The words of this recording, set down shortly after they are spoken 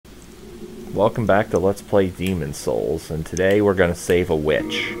Welcome back to Let's Play Demon Souls, and today we're going to save a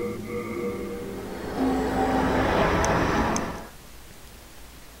witch.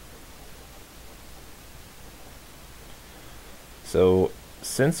 So,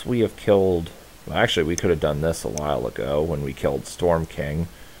 since we have killed... Well, actually, we could have done this a while ago when we killed Storm King.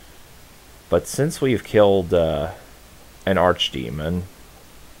 But since we've killed an Archdemon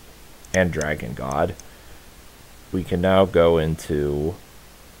and Dragon God, we can now go into...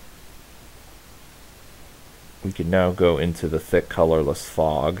 the thick, colorless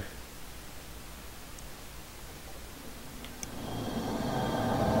fog.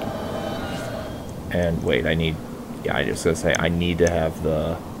 And wait, I need... Yeah, I just gotta say, I need to have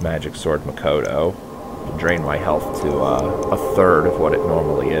the Magic Sword Makoto to drain my health to a third of what it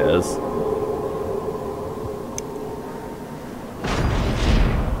normally is.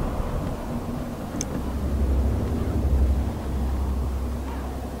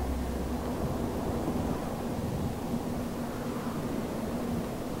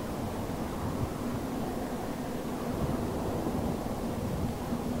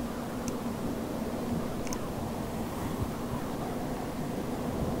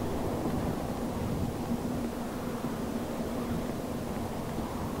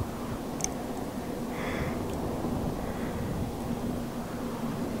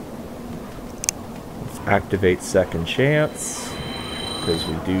 Activate second chance, because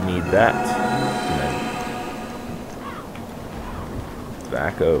we do need that. And then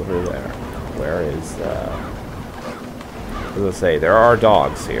back over there. Where is as I say, there are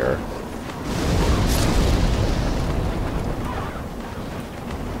dogs here.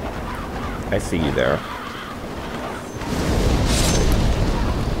 I see you there.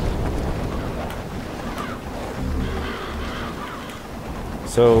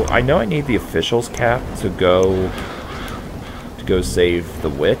 So, I know I need the officials cap to go save the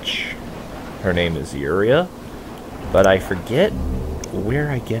witch. Her name is Yuria, but I forget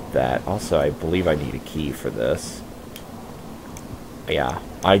where I get that. Also, I believe I need a key for this. Yeah,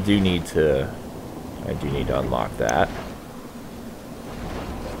 I do need to unlock that.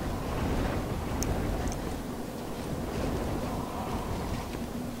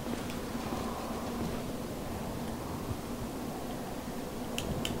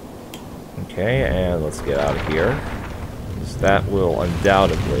 Okay, and let's get out of here, because that will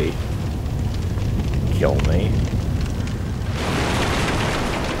undoubtedly kill me.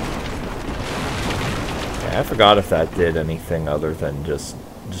 Yeah, I forgot if that did anything other than just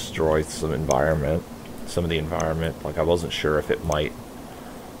destroy some of the environment. Like, I wasn't sure if it might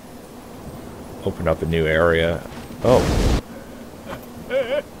open up a new area. Oh.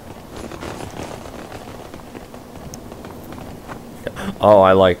 Oh,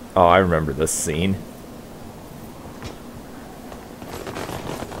 I remember this scene.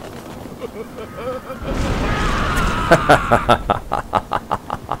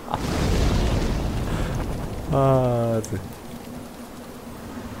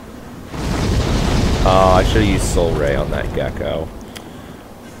 I should have used Soul Ray on that gecko.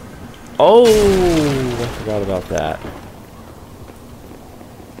 Oh, I forgot about that.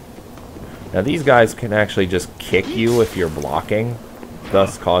 Now these guys can actually just kick you if you're blocking,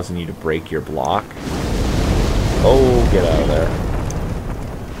 thus causing you to break your block. Oh, get out of there.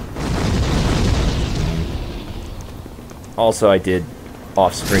 Also, I did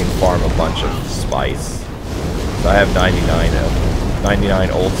off-screen farm a bunch of spice. So I have 99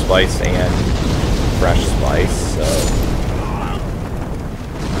 old spice and fresh spice, so...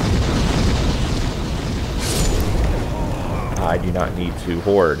 I do not need to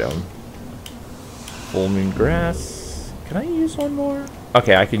hoard them. Full moon grass. Can I use one more?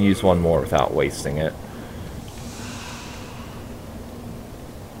 Okay, I can use one more without wasting it.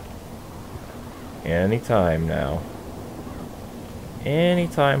 Anytime now.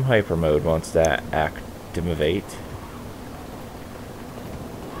 Anytime hyper mode wants to activate.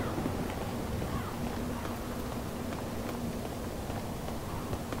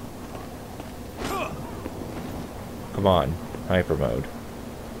 Come on, hyper mode.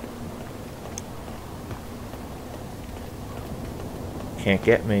 Can't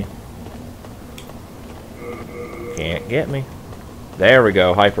get me. Can't get me. There we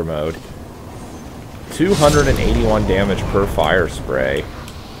go, hyper mode. 281 damage per fire spray.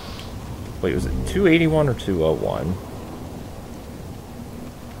 Wait, was it 281 or 201?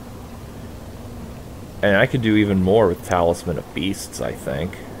 And I could do even more with Talisman of Beasts, I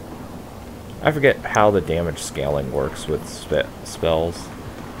think. I forget how the damage scaling works with spells.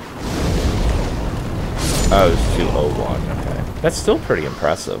 Oh, it's 201, okay. That's still pretty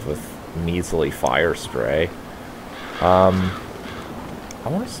impressive with measly fire spray. I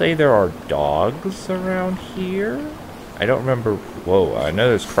want to say there are dogs around here. I don't remember. Whoa, I know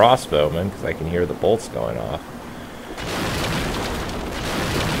there's crossbowmen because I can hear the bolts going off.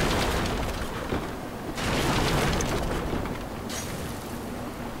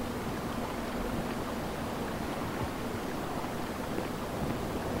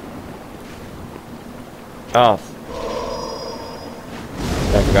 Oh.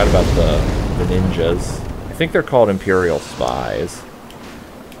 I forgot about the ninjas. I think they're called Imperial Spies.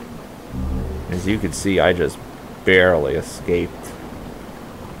 As you can see, I just barely escaped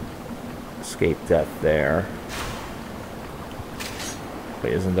death there.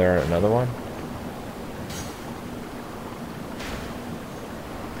 Wait, isn't there another one?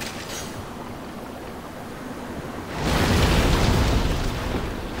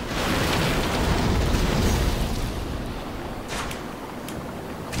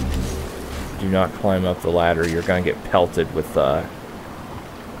 Do not climb up the ladder. You're gonna get pelted with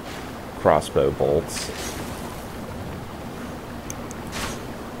crossbow bolts.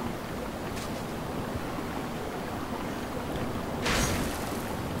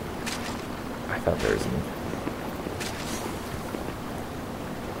 I thought there was an...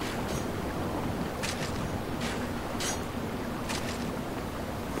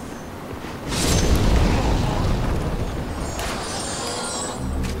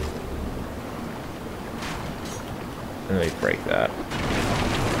 Let me break that.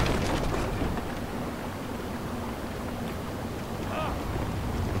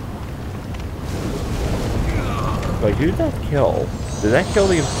 Wait, who did that kill? Did that kill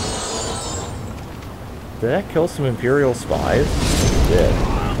the... Did that kill some Imperial spies? It did.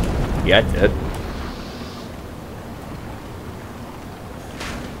 Yeah, it did.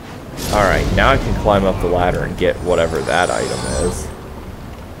 Alright, now I can climb up the ladder and get whatever that item is.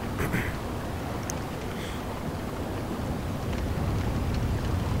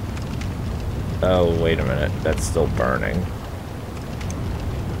 Oh, wait a minute. That's still burning.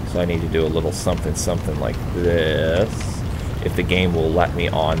 So I need to do a little something like this. If the game will let me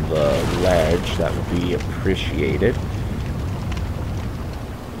on the ledge, that would be appreciated.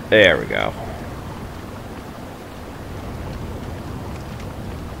 There we go.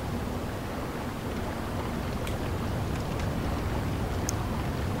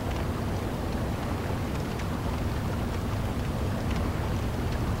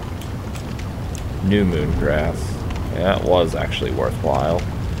 New moon grass. Yeah, it was actually worthwhile.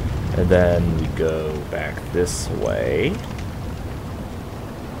 And then we go back this way.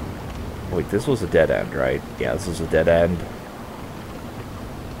 Wait, this was a dead end, right? Yeah, this was a dead end.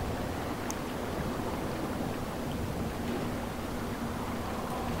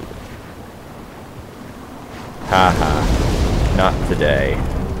 Haha. Not today.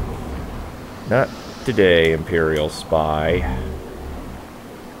 Not today, Imperial Spy.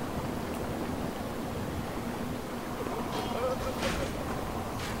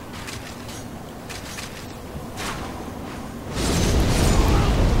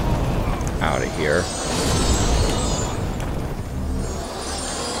 Out of here.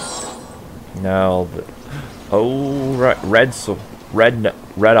 Now, oh, red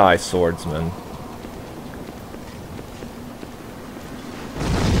eye swordsman.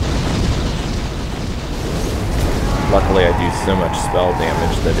 Luckily, I do so much spell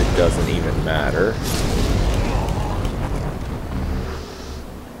damage that it doesn't even matter.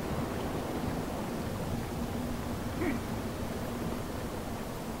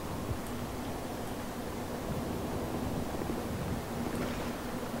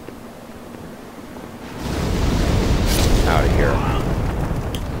 Out of here.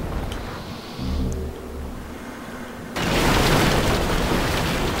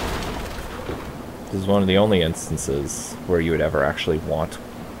 This is one of the only instances where you would ever actually want,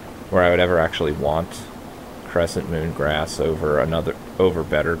 where I would ever actually want crescent moon grass over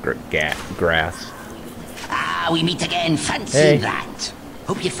better grass. Ah, we meet again. Fancy Hey. that.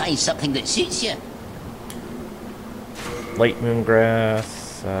 Hope you find something that suits you. Late moon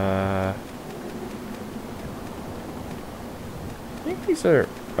grass. I think these are.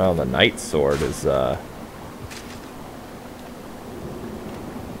 Well, the night sword is.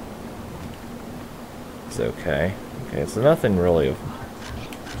 It's okay. Okay, so nothing really of.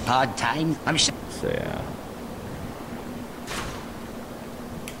 Hard time, I'm sure. So yeah.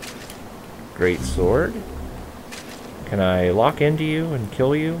 Great sword. Can I lock into you and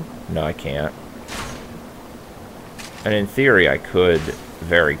kill you? No, I can't. And in theory, I could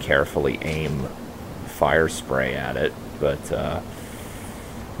very carefully aim fire spray at it, but yeah,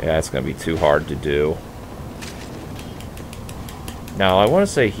 it's going to be too hard to do. Now, I want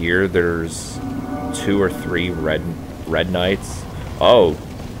to say here there's 2 or 3 red knights. Oh,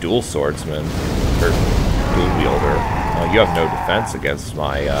 dual swordsman. Or dual wielder. You have no defense against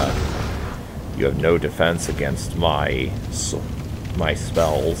my, you have no defense against my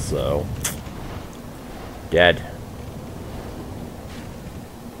spells, so... Dead.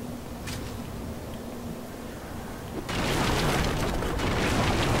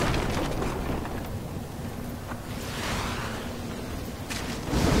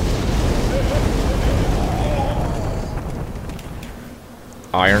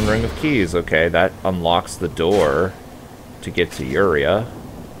 Iron Ring of Keys. Okay, that unlocks the door to get to Yuria,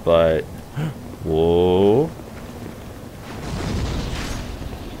 but... Whoa.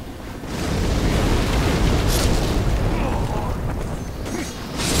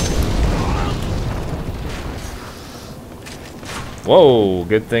 Whoa,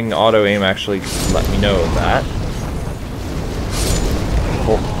 good thing auto-aim actually let me know of that.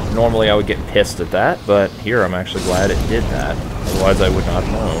 Well, normally I would get pissed at that, but here I'm actually glad it did that. Otherwise I would not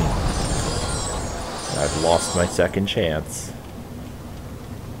have known. I've lost my second chance.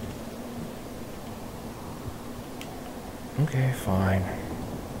 Okay, fine.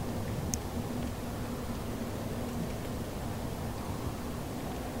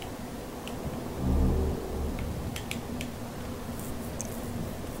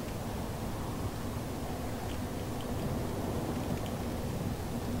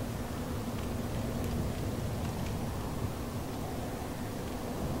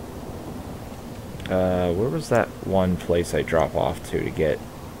 Where was that one place I drop off to get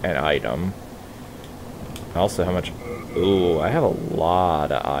an item? Also, how much... Ooh, I have a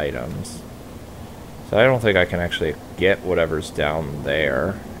lot of items. So I don't think I can actually get whatever's down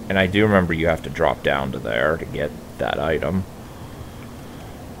there. And I do remember you have to drop down to there to get that item.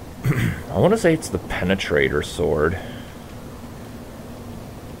 I want to say it's the Penetrator sword.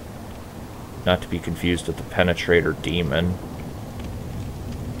 Not to be confused with the Penetrator demon.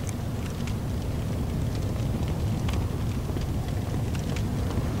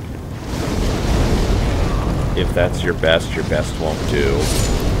 If that's your best won't do.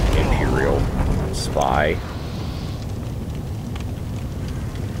 Imperial Spy.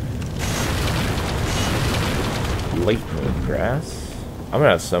 Late moon grass? I'm gonna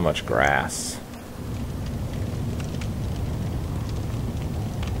have so much grass.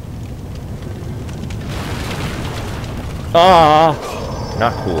 Ah!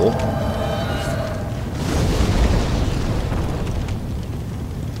 Not cool.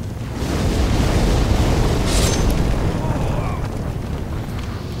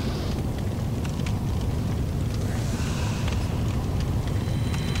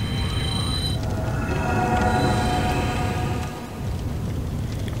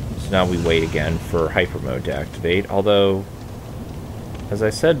 Now we wait again for hyper mode to activate, although, as I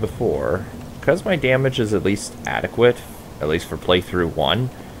said before, because my damage is at least adequate, at least for playthrough 1,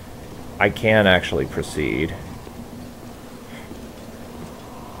 I can actually proceed.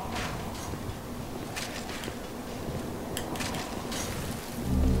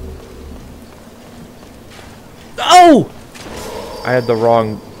 Oh! I had the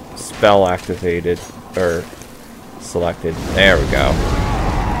wrong spell activated, or selected. There we go.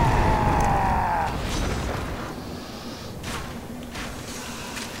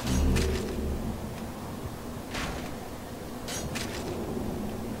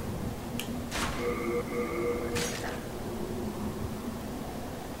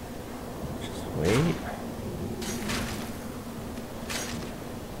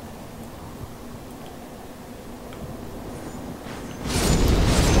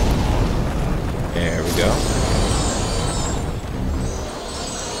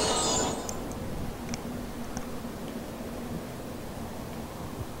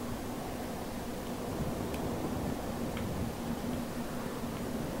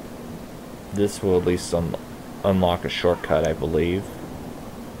 This will at least unlock a shortcut, I believe.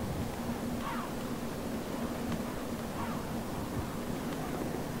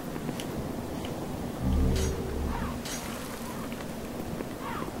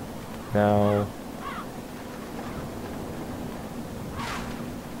 Now...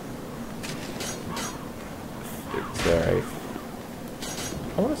 It's alright.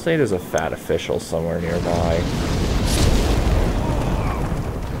 I want to say there's a fat official somewhere nearby.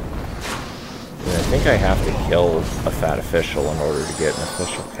 I think I have to kill a fat official in order to get an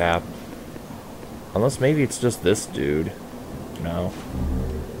official cap. Unless maybe it's just this dude. No.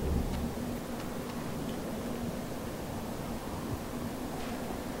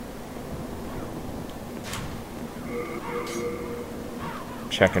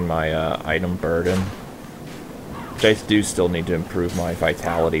 Checking my item burden. Which I do still need to improve my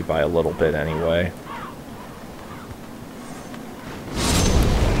vitality by a little bit anyway.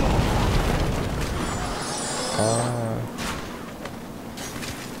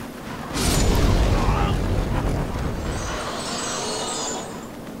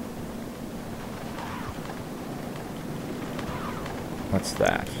 What's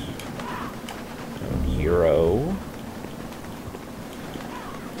that? Euro.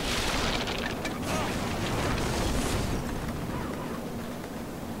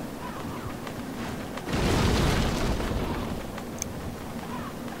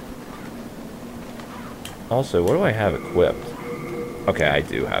 Also, what do I have equipped? Okay, I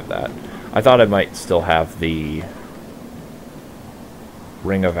do have that. I thought I might still have the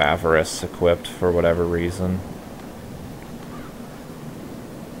Ring of Avarice equipped for whatever reason.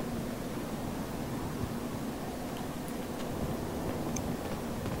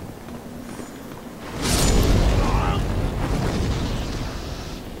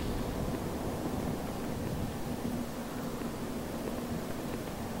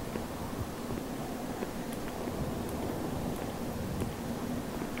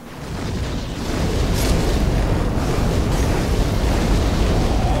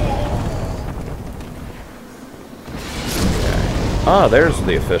 Ah, there's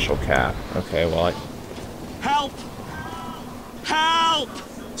the official cap. Okay, well, Help! Help!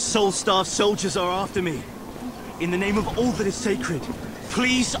 Soul-starved soldiers are after me. In the name of all that is sacred,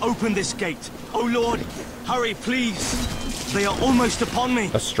 please open this gate. Oh Lord, hurry, please. They are almost upon me.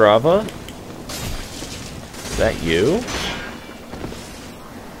 Ostrava? Is that you?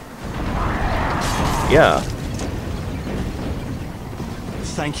 Yeah.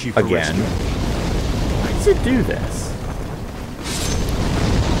 Thank you for Again. rescuing. Why does it do this?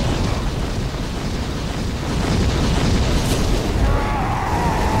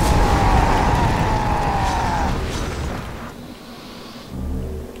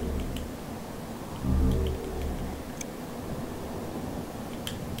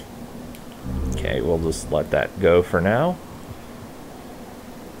 Okay, we'll just let that go for now.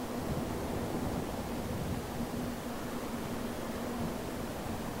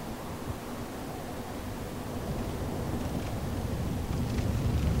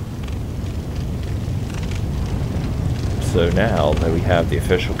 So now that we have the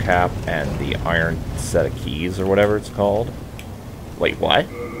official cap and the iron set of keys, or whatever it's called. Wait, what?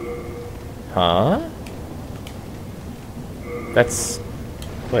 Huh? That's...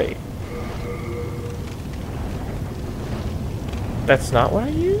 Wait. That's not what I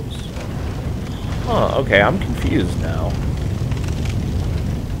used? Huh, okay, I'm confused now.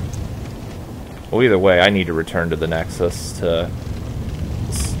 Well, either way, I need to return to the Nexus to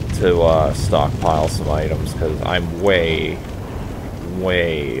stockpile some items, because I'm way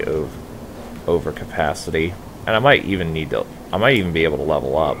over capacity. And I might even be able to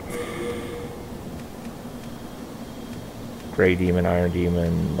level up. Gray Demon, Iron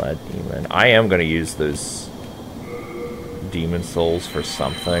Demon, Lead Demon. I am going to use those Demon Souls for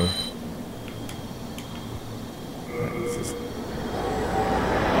something. Let's just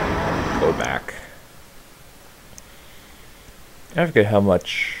go back. I forget how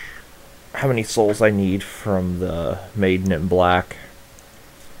many souls I need from the Maiden in Black.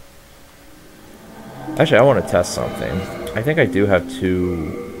 Actually, I want to test something. I think I do have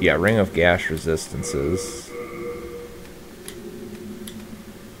two, yeah, Ring of Gash resistances.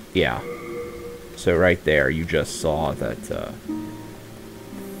 Yeah. So right there, you just saw that,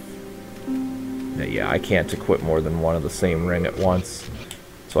 yeah, I can't equip more than one of the same ring at once.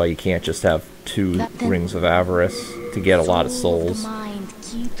 That's why you can't just have two Rings of Avarice to get a lot of souls. Mind,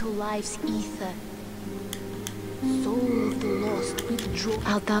 key to life's ether. Soul of the lost withdraw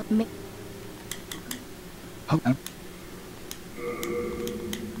out that me.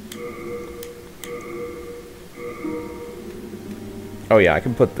 Oh yeah, I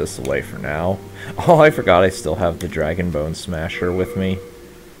can put this away for now. Oh, I forgot I still have the Dragon Bone Smasher with me.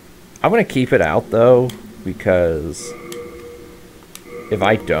 I'm gonna keep it out though, because if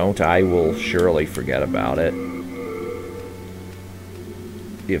I don't, I will surely forget about it.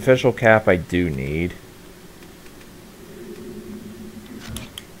 The official cap I do need.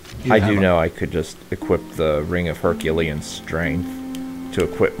 I do know I could just equip the Ring of Herculean Strength to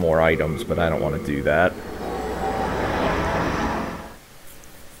equip more items, but I don't want to do that.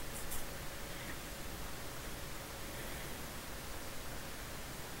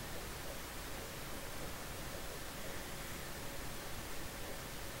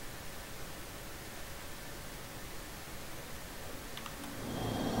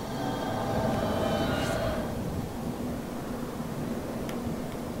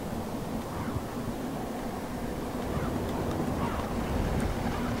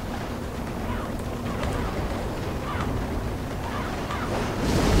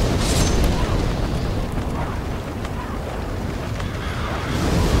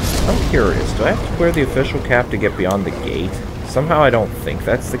 curious. Do I have to wear the official cap to get beyond the gate? Somehow I don't think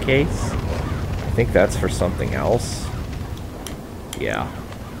that's the case. I think that's for something else. Yeah.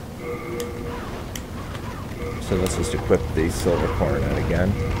 So let's just equip the silver coronet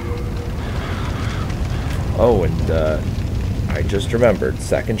again. Oh, and I just remembered,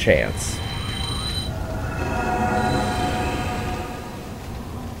 second chance.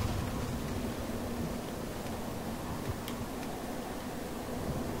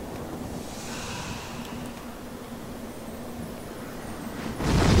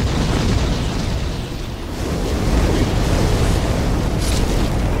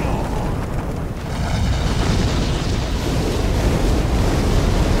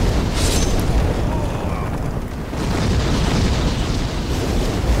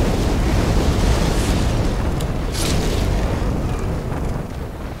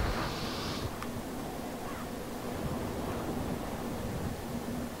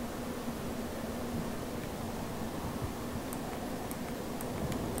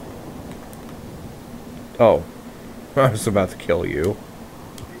 Oh, I was about to kill you.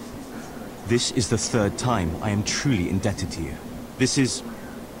 This is the third time I am truly indebted to you. This is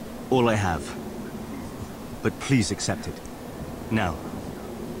all I have. But please accept it. Now,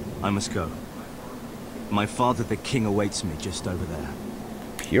 I must go. My father the king awaits me just over there.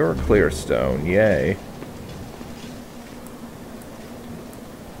 Pure clear stone, yay.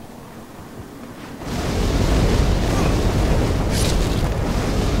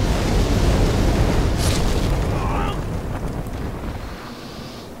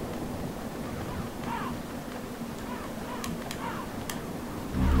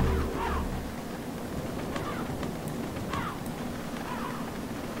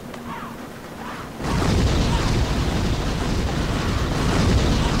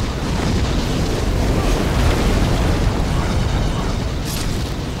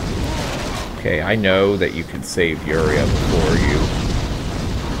 Okay, I know that you can save Yuria before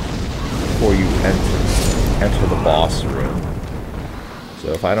you enter the boss room.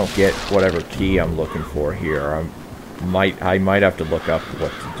 So if I don't get whatever key I'm looking for here, I might have to look up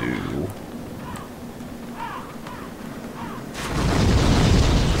what to do.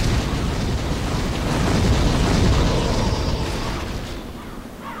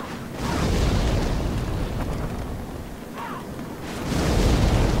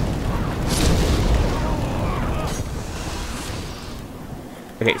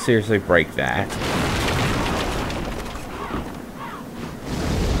 Okay, seriously, break that.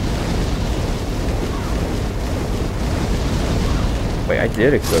 Wait, I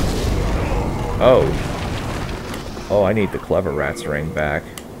did equip... Oh. Oh, I need the Clever Rat's ring back.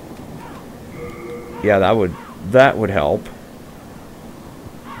 Yeah, that would help.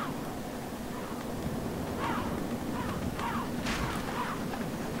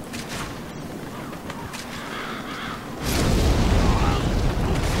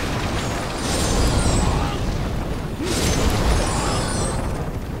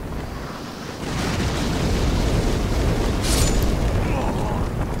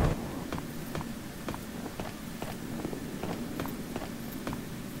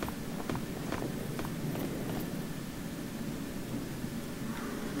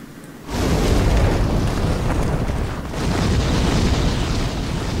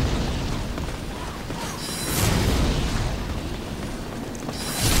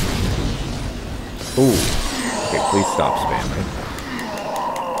 Ooh. Okay, please stop spamming.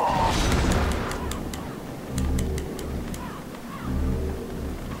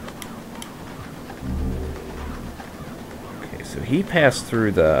 Okay, so he passed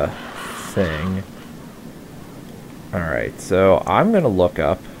through the thing. Alright, so I'm gonna look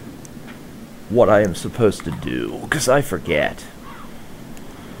up what I am supposed to do, because I forget.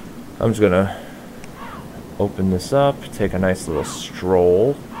 I'm just gonna open this up, take a nice little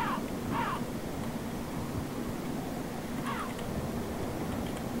stroll.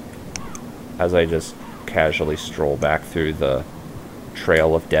 As I just casually stroll back through the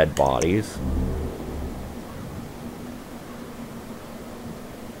trail of dead bodies.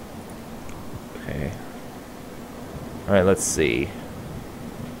 Okay. Alright, let's see.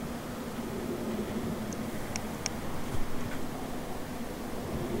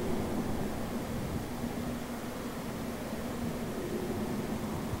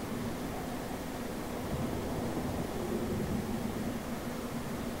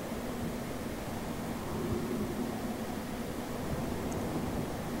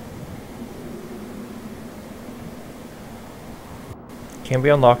 Can be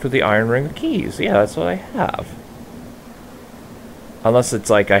unlocked with the Iron Ring of Keys. Yeah, that's what I have. Unless it's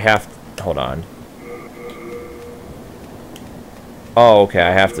like I have to... Hold on. Oh, okay,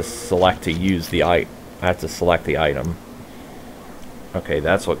 I have to select to use the I have to select the item. Okay,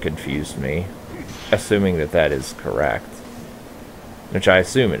 that's what confused me. Assuming that that is correct. Which I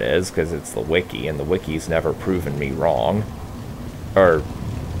assume it is, because it's the wiki, and the wiki's never proven me wrong. Or,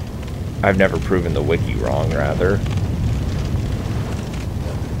 I've never proven the wiki wrong, rather.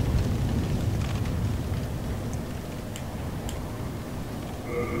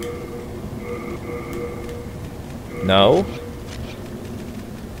 No?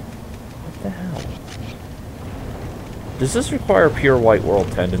 What the hell? Does this require pure white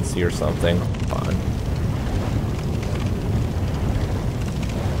world tendency or something? Hold on.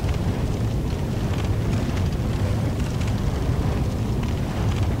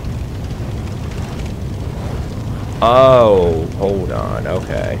 Oh, hold on,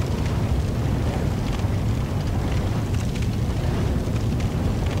 okay.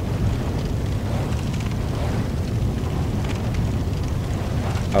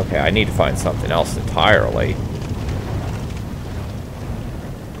 Okay, I need to find something else entirely.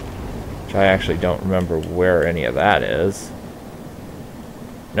 Which I actually don't remember where any of that is.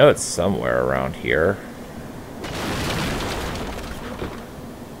 I know it's somewhere around here.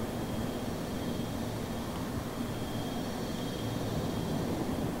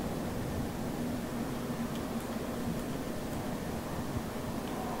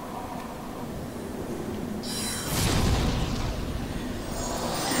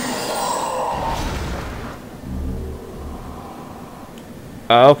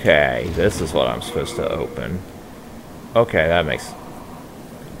 Okay, this is what I'm supposed to open. Okay, that makes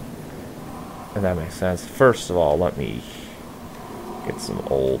sense. First of all, let me get some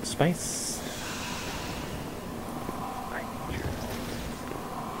old spice.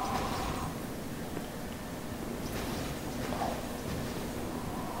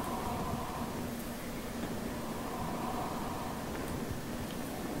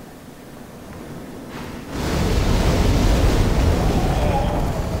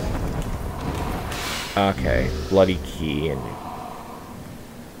 Okay, bloody key, and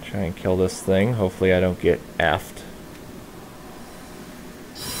try and kill this thing. Hopefully I don't get effed.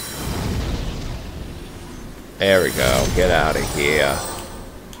 There we go, get out of here.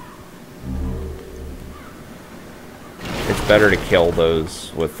 It's better to kill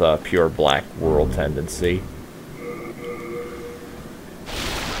those with pure black world tendency.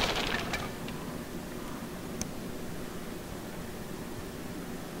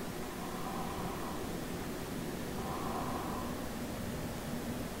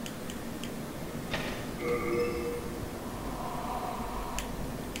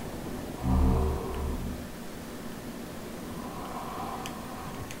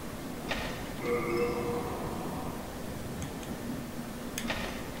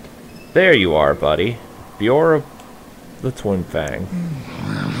 There you are, buddy. Biorr of the Twin Fang.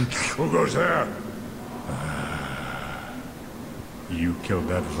 Who goes there? You killed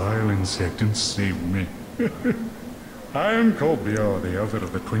that vile insect and saved me. I am called Biorr, the elder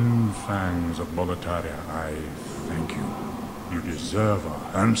of the Twin Fangs of Boletaria. I thank you. You deserve a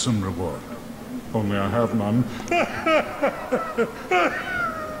handsome reward. Only I have none.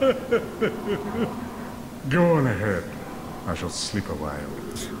 Go on ahead. I shall sleep a while.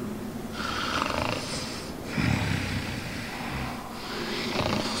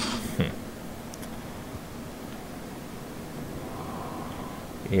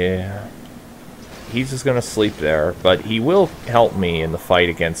 Yeah. He's just gonna sleep there, but he will help me in the fight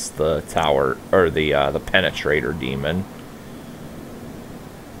against the tower, or the Penetrator demon.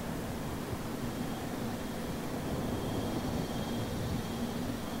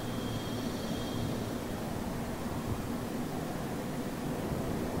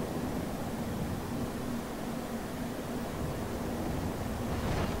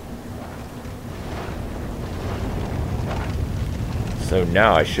 So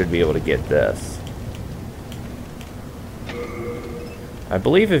now I should be able to get this. I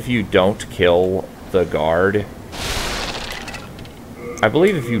believe if you don't kill the guard...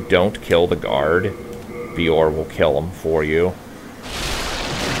 Biorr will kill him for you.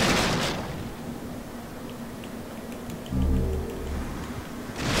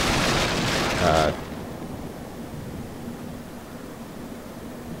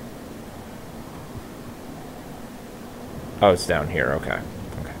 Oh, it's down here. Okay.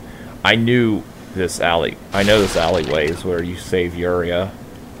 Okay. I know this alleyway is where you save Yuria.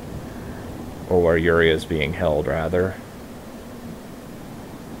 Or where Yuria is being held, rather.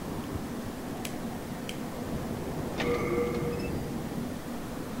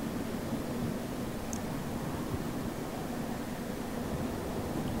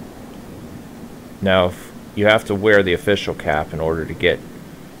 Now, You have to wear the official cap in order to get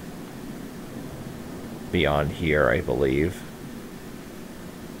beyond here, I believe.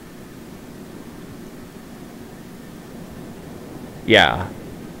 Yeah.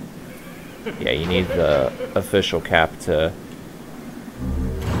 Yeah, you need the official cap to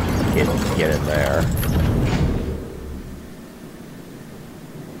get in there.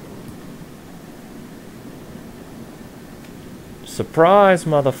 Surprise,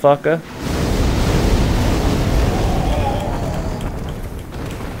 motherfucker.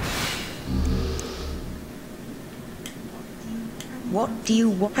 What do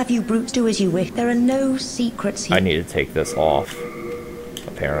you have you brutes do as you wish? There are no secrets here. I need to take this off,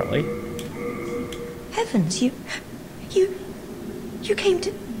 apparently. Heavens, you came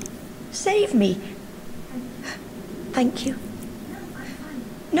to save me. Thank you.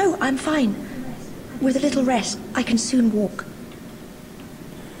 No, I'm fine. With a little rest, I can soon walk.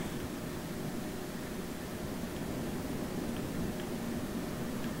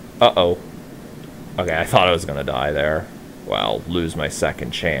 Uh-oh. Okay, I thought I was gonna die there. Well, lose my second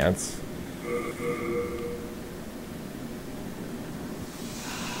chance.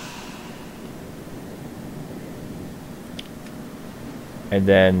 And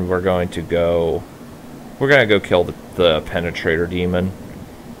then we're gonna go kill the Penetrator demon.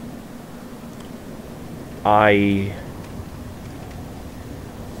 I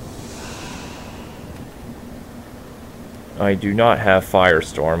do not have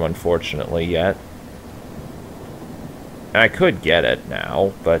Firestorm, unfortunately, yet. I could get it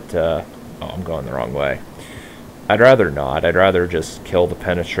now, but, oh, I'm going the wrong way. I'd rather not. I'd rather just kill the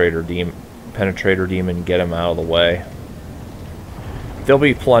Penetrator demon, get him out of the way. There'll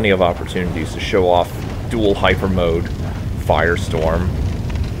be plenty of opportunities to show off dual hyper mode Firestorm.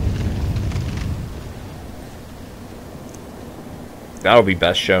 That'll be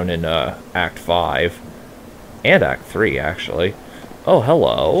best shown in Act 5. And Act 3, actually. Oh,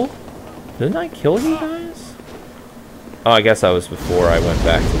 hello. Didn't I kill you guys? Oh, I guess that was before I went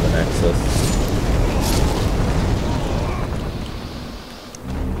back to the Nexus.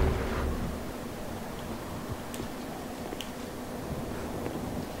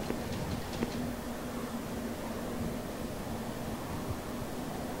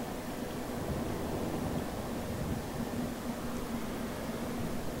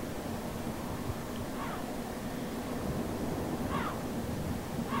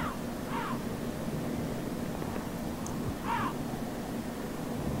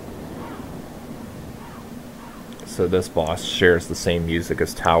 So this boss shares the same music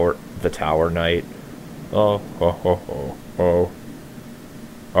as the Tower Knight. Oh, oh, oh, oh, oh.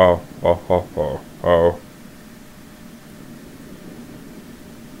 Oh, oh, oh, oh, oh.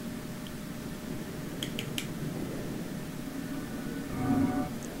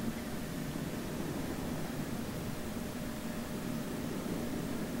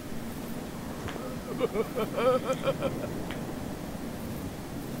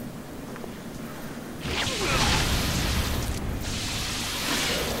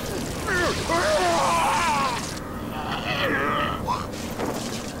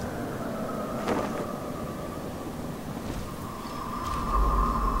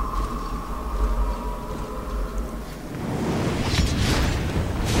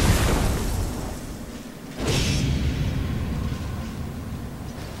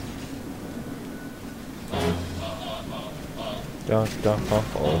 Dun, dun,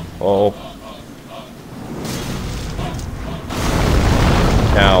 oh, oh.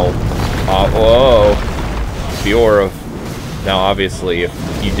 Now, whoa. Biorr of... Now, obviously, if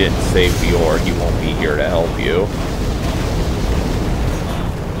you didn't save Biorr, he won't be here to help you.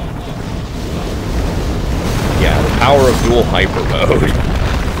 Yeah, the power of dual hyper mode.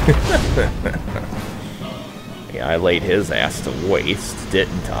 Yeah, I laid his ass to waste,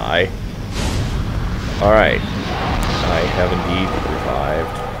 didn't I? Alright. I have indeed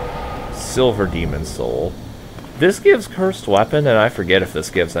revived. Silver Demon Soul. This gives Cursed Weapon, and I forget if this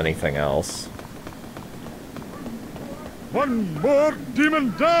gives anything else. One more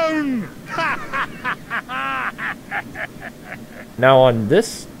demon down! Now on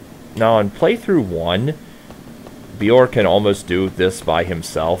playthrough 1, Biorr can almost do this by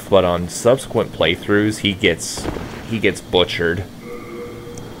himself, but on subsequent playthroughs he gets butchered.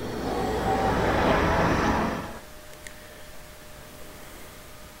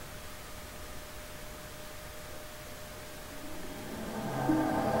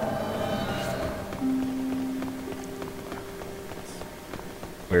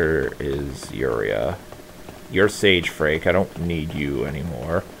 Where is Yuria? You're Sage Frake. I don't need you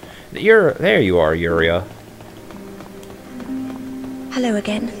anymore. There you are, Yuria. Hello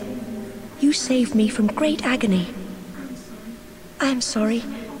again. You saved me from great agony. I am sorry,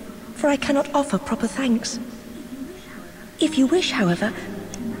 for I cannot offer proper thanks. If you wish, however,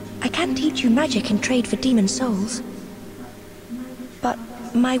 I can teach you magic in trade for demon souls. But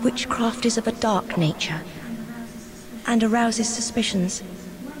my witchcraft is of a dark nature, and arouses suspicions.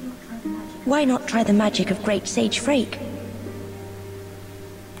 Why not try the magic of Great Sage Frake?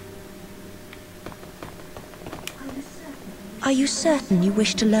 Are you certain you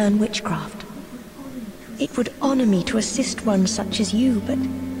wish to learn witchcraft? It would honor me to assist one such as you, but...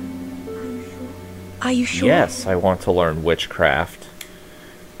 Are you sure? Yes, I want to learn witchcraft.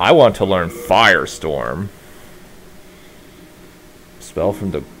 I want to learn Firestorm. Spell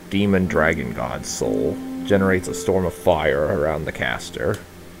from the demon dragon god's soul. Generates a storm of fire around the caster.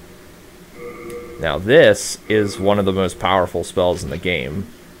 Now this is one of the most powerful spells in the game.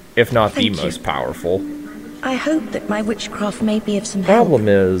 If not the most powerful. I hope that my witchcraft may be of some help. Problem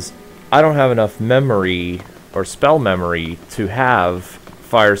is, I don't have enough memory, or spell memory, to have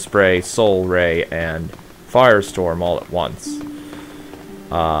Fire Spray, Soul Ray, and Firestorm all at once.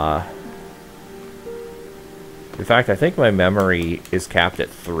 In fact, I think my memory is capped at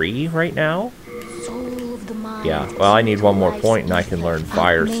 3 right now. Yeah, well, I need one more point and I can learn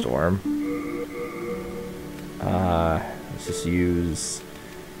Firestorm. Let's just use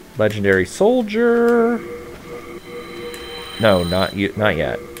Legendary Soldier. No, not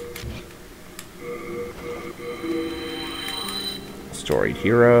yet. Storied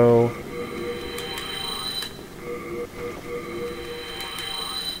Hero.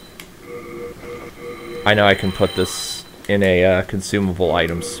 I know I can put this in a consumable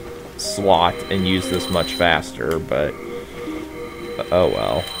items slot and use this much faster, but oh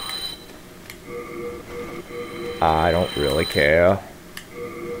well. I don't really care.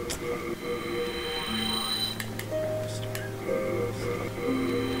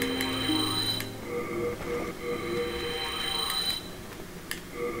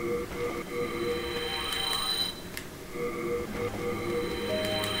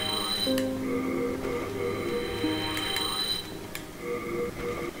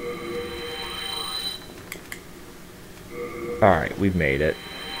 Alright, we've made it.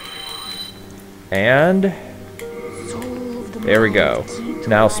 And there we go.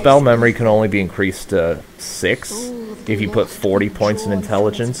 Now, spell memory can only be increased to 6 if you put 40 points in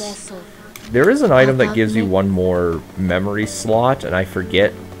intelligence. There is an item that gives you one more memory slot, and I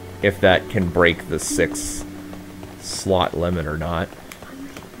forget if that can break the 6 slot limit or not.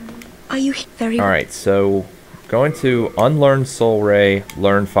 Are you very... Alright, so going to unlearn Soul Ray,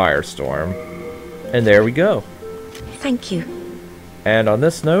 learn Firestorm, and there we go. Thank you. And on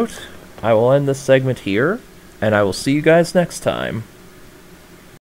this note, I will end this segment here, and I will see you guys next time.